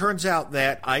 And it turns out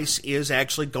that ICE is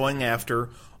actually going after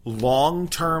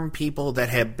long-term people that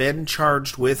have been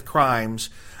charged with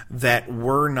crimes that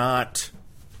were not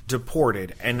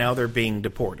deported, and now they're being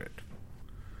deported.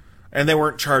 And they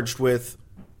weren't charged with,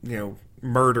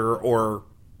 murder or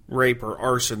rape or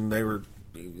arson.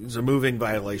 It was a moving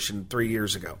violation 3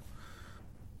 years ago.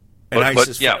 And what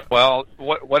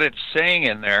it's saying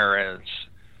in there is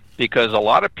because a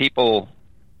lot of people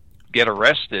get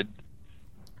arrested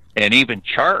and even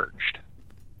charged,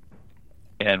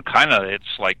 and kind of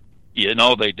it's like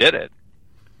they did it,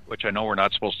 which I know we're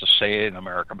not supposed to say in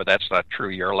America, but that's not true.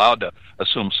 You're allowed to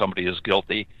assume somebody is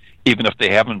guilty even if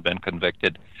they haven't been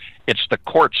convicted. It's the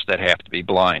courts that have to be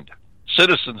blind.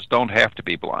 Citizens don't have to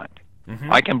be blind.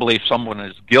 Mm-hmm. I can believe someone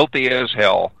is guilty as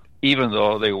hell even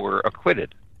though they were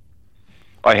acquitted.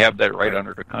 I have that right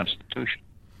under the Constitution.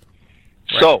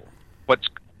 Right. So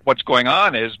what's going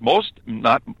on is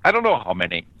I don't know how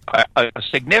many, a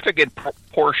significant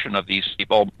portion of these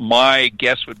people, my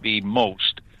guess would be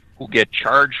most, who get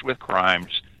charged with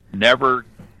crimes never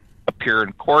appear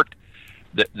in court.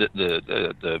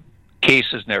 The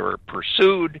case is never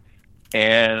pursued,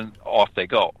 and off they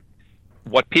go.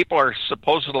 What people are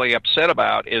supposedly upset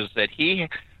about is that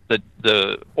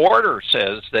the order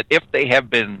says that if they have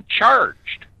been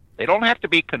charged, they don't have to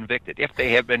be convicted. If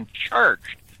they have been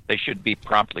charged, they should be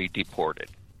promptly deported.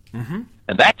 Mm-hmm.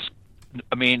 And that's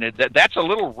a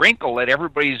little wrinkle that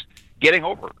everybody's getting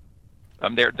over.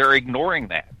 They're ignoring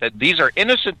that these are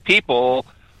innocent people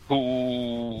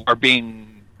who are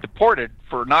being deported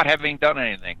for not having done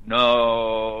anything.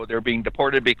 No, they're being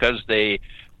deported because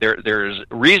there's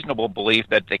reasonable belief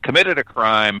that they committed a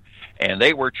crime and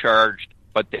they were charged,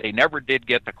 but they never did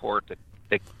get to court.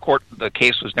 The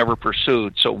case was never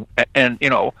pursued. So, and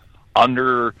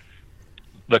under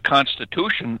the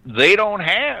Constitution, they don't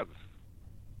have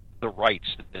the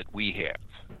rights that we have.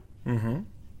 Mm-hmm.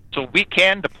 So we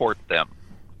can deport them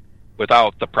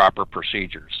without the proper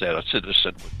procedures that a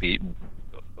citizen would be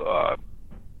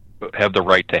have the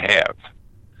right to have.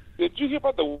 Did you hear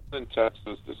about the woman in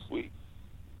Texas this week?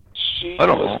 She I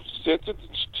don't was know.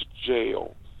 sentenced to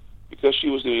jail because she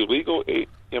was an illegal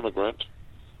immigrant,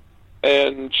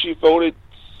 and she voted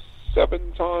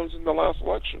 7 times in the last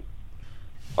election.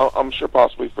 I'm sure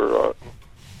possibly for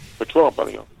Trump,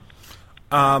 anyhow.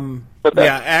 But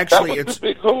actually,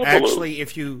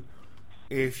 if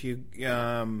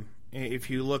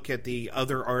you look at the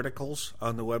other articles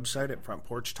on the website at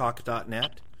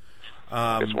frontporchtalk.net,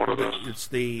 it's one of those.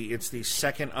 It's the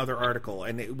second other article,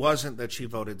 and it wasn't that she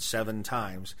voted 7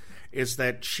 times. It's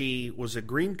that she was a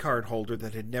green card holder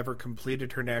that had never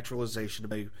completed her naturalization to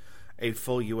be a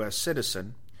full U.S.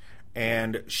 citizen,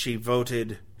 and she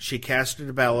casted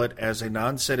a ballot as a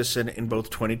non-citizen in both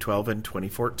 2012 and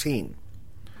 2014.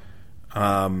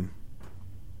 Well,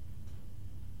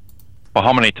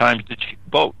 how many times did she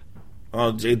vote?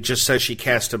 Well, it just says she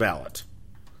cast a ballot.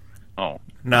 Oh.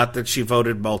 Not that she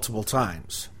voted multiple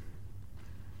times.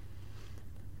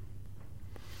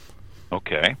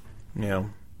 Okay. Well,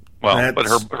 but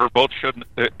her vote shouldn't.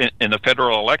 In the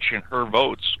federal election, her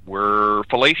votes were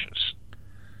fallacious.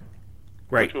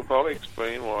 Right. Which will probably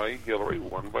explain why Hillary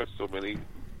won by so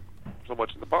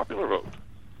much in the popular vote.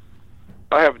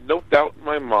 I have no doubt in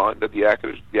my mind that the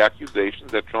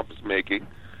accusations that Trump is making,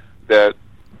 that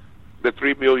the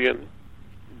 3 million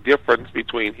difference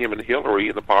between him and Hillary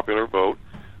in the popular vote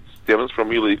stems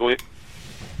from illegalist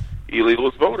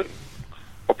voting,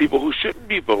 or people who shouldn't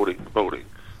be voting,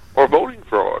 or voting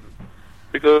fraud,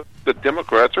 because the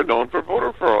Democrats are known for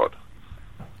voter fraud.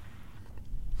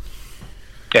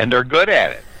 And they're good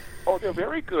at it. Oh, they're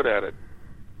very good at it.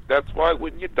 That's why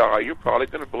when you die, you're probably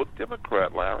going to vote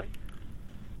Democrat, Larry.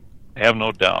 Have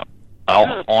no doubt.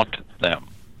 I'll haunt them.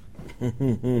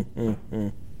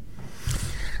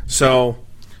 So,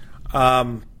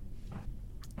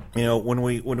 when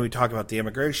we talk about the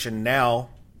immigration now,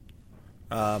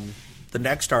 the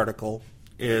next article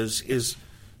is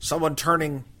someone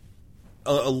turning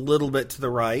a little bit to the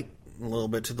right, a little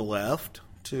bit to the left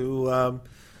to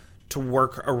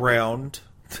work around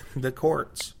the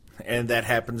courts, and that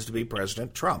happens to be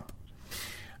President Trump.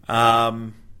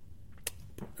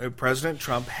 President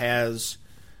Trump has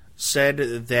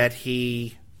said that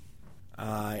he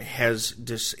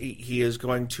is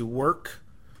going to work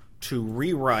to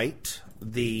rewrite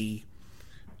the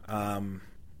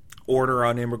order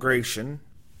on immigration,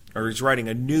 or he's writing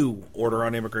a new order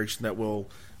on immigration that will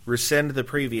rescind the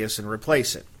previous and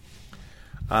replace it.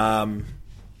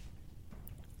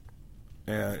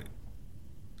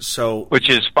 Which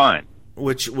is fine.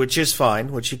 Which is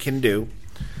fine, which he can do.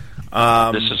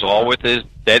 This is all with his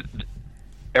that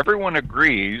everyone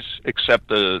agrees except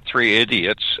the three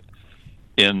idiots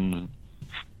in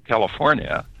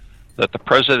California that the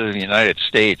President of the United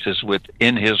States is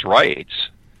within his rights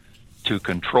to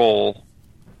control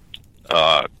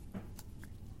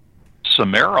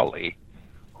summarily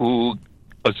who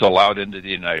is allowed into the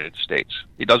United States.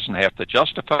 He doesn't have to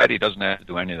justify it. He doesn't have to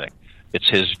do anything. It's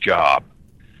his job.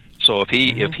 So if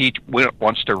he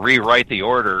wants to rewrite the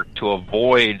order to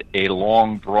avoid a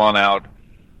long, drawn-out,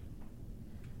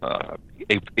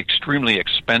 extremely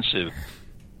expensive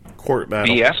court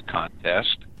battle, BS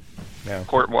contest, it's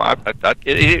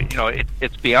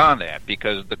beyond that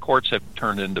because the courts have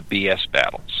turned into BS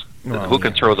battles. Who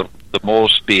can throw the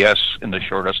most BS in the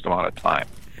shortest amount of time?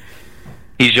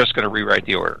 He's just going to rewrite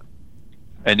the order.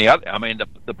 And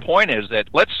the point is that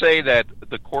let's say that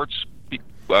the courts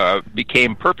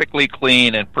became perfectly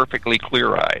clean and perfectly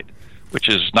clear-eyed, which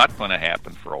is not going to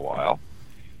happen for a while.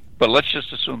 But let's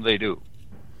just assume they do.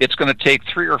 It's going to take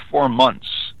 3 or 4 months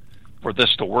for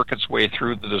this to work its way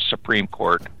through to the Supreme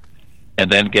Court and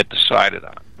then get decided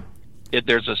on.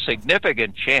 There's a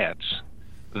significant chance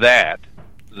that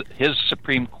his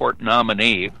Supreme Court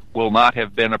nominee will not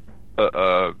have been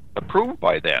approved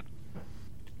by then.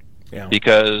 Yeah.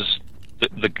 Because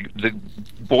the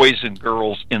boys and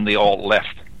girls in the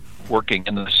alt-left working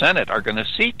in the Senate are going to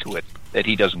see to it that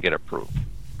he doesn't get approved.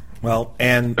 Well,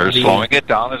 and they're slowing it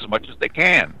down as much as they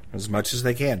can.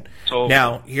 So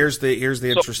now, here's the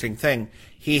interesting thing.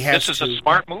 This is a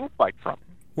smart move by Trump.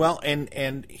 Well,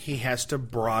 and he has to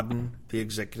broaden the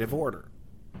executive order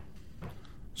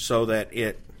so that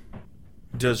it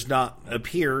does not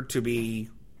appear to be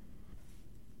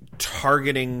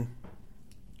targeting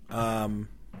a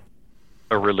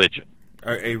religion.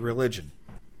 A religion.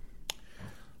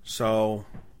 So,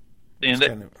 and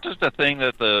this is the thing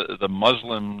that the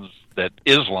Muslims, that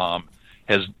Islam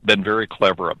has been very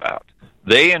clever about.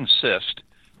 They insist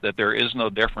that there is no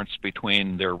difference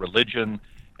between their religion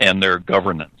and their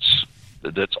governance.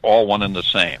 That's all one and the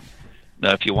same.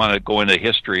 Now, if you want to go into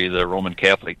history, the Roman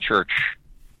Catholic Church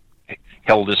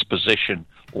held this position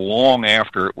long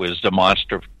after it was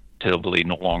demonstratively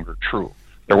no longer true.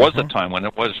 There was a time when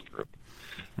it was true.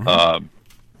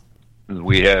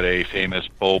 We had a famous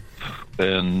pope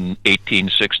in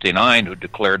 1869 who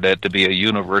declared that to be a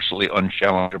universally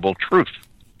unchallengeable truth,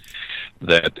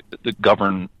 that the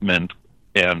government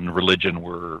and religion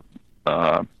were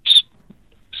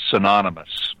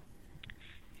synonymous.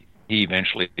 He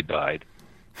eventually died.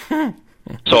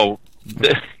 So,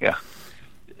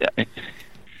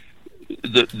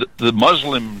 the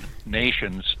Muslim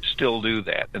nations still do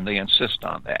that, and they insist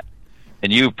on that.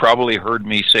 And you've probably heard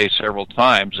me say several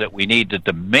times that we need to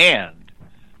demand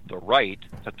the right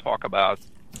to talk about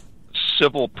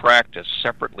civil practice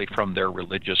separately from their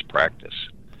religious practice.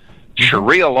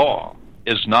 Sharia law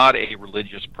is not a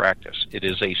religious practice. It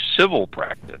is a civil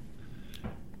practice.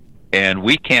 And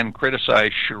we can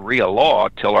criticize Sharia law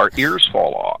till our ears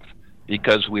fall off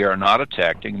because we are not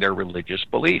attacking their religious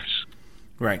beliefs.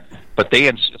 Right. But they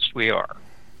insist we are.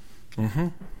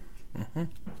 And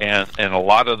a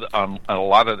lot of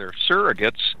their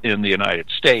surrogates in the United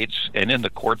States and in the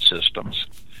court systems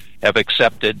have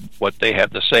accepted what they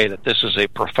have to say, that this is a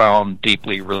profound,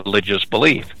 deeply religious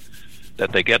belief,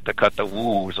 that they get to cut the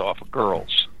woos off of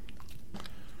girls.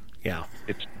 Yeah.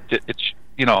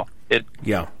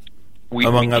 Yeah. We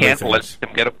can't let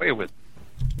them get away with it.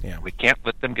 Yeah. We can't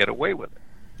let them get away with it.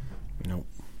 Nope.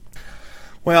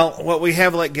 Well, what we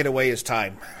have let get away is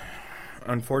time.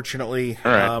 Unfortunately,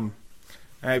 all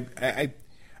right.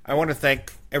 I want to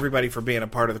thank everybody for being a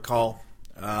part of the call.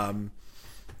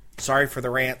 Sorry for the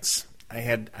rants. I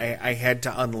had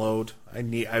to unload.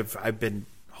 I've been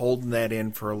holding that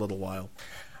in for a little while.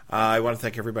 I want to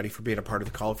thank everybody for being a part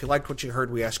of the call. If you liked what you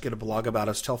heard, we ask you to blog about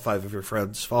us. Tell 5 of your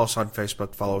friends. Follow us on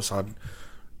Facebook. Follow us on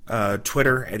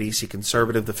Twitter at EC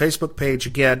Conservative. The Facebook page,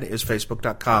 again, is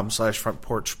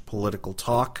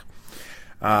facebook.com/frontporchpoliticaltalk.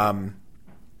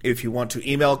 If you want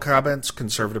to email comments,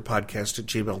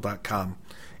 conservativepodcast@gmail.com.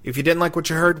 If you didn't like what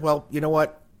you heard, well, you know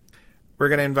what? We're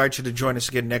going to invite you to join us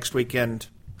again next weekend,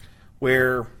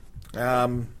 where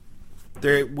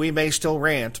we may still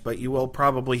rant, but you will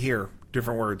probably hear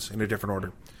different words in a different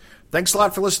order. Thanks a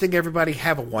lot for listening, everybody.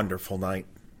 Have a wonderful night.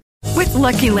 With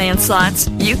Lucky Land Slots,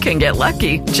 you can get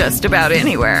lucky just about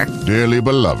anywhere. Dearly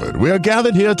beloved, we are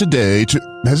gathered here today to...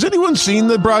 Has anyone seen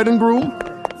the bride and groom?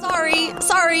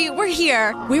 Sorry, we're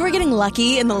here. We were getting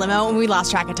lucky in the limo and we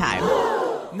lost track of time.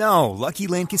 No, Lucky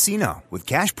Land Casino, with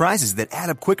cash prizes that add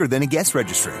up quicker than a guest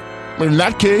registry. In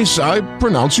that case, I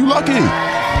pronounce you lucky.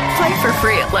 Play for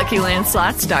free at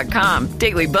LuckyLandSlots.com.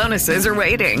 Daily bonuses are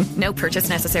waiting. No purchase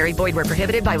necessary. Void where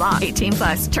prohibited by law.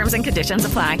 18+. Terms and conditions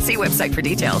apply. See website for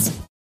details.